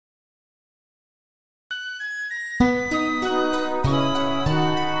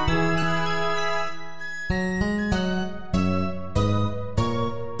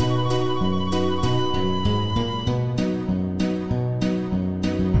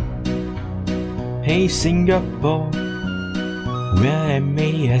Hey Singapore, we're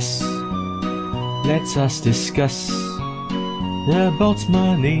MAS. Let us discuss about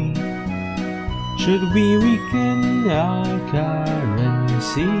money. Should we weaken our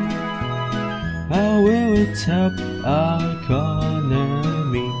currency? How will it help our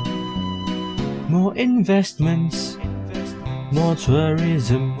economy? More investments, more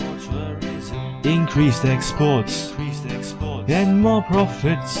tourism, increased exports, and more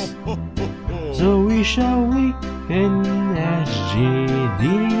profits. So we shall weaken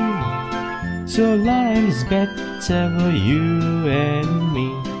SGD, so life's better for you and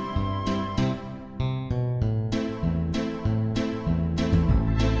me.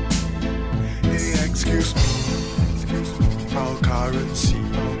 Hey, excuse me, our currency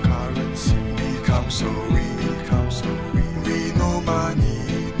becomes so weak. We no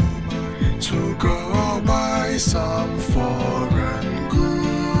money to go buy some foreign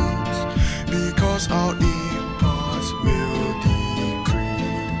goods because our imports will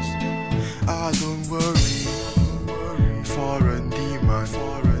decrease. Don't worry, foreign demand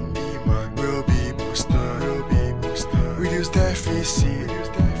will be boosted. Reduce deficit,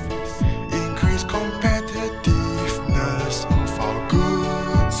 increase competitiveness of our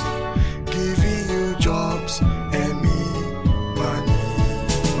goods, giving you jobs and me money.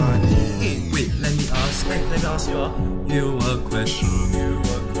 Hey, wait, let me ask you a question.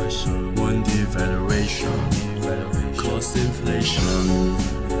 Won't devaluation cause inflation?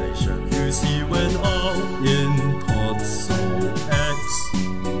 You see, when all imports so X,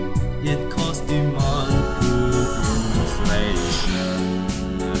 it causes demand to inflation.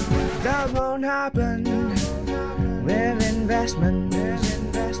 That won't happen with investment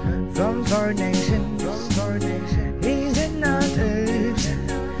from foreign nations. These and others,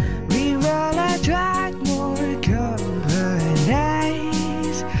 we will attract more companies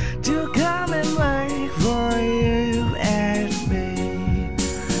to come and work for you and me.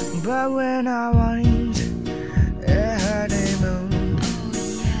 But when I want a honeymoon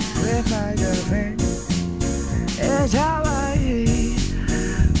with my girlfriend, it's how I eat.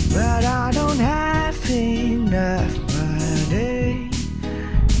 But I don't have enough money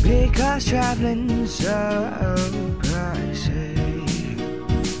because traveling's so pricey.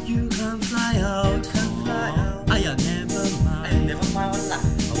 You can fly out. Never mind.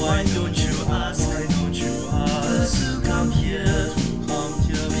 Why don't you ask? To come here,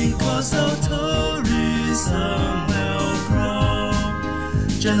 because our tourism will grow,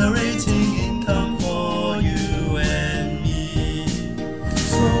 generating income for you and me.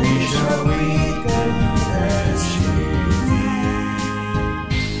 So we shall weaken SGD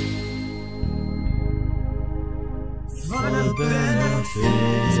for the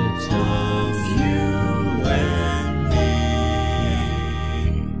benefit of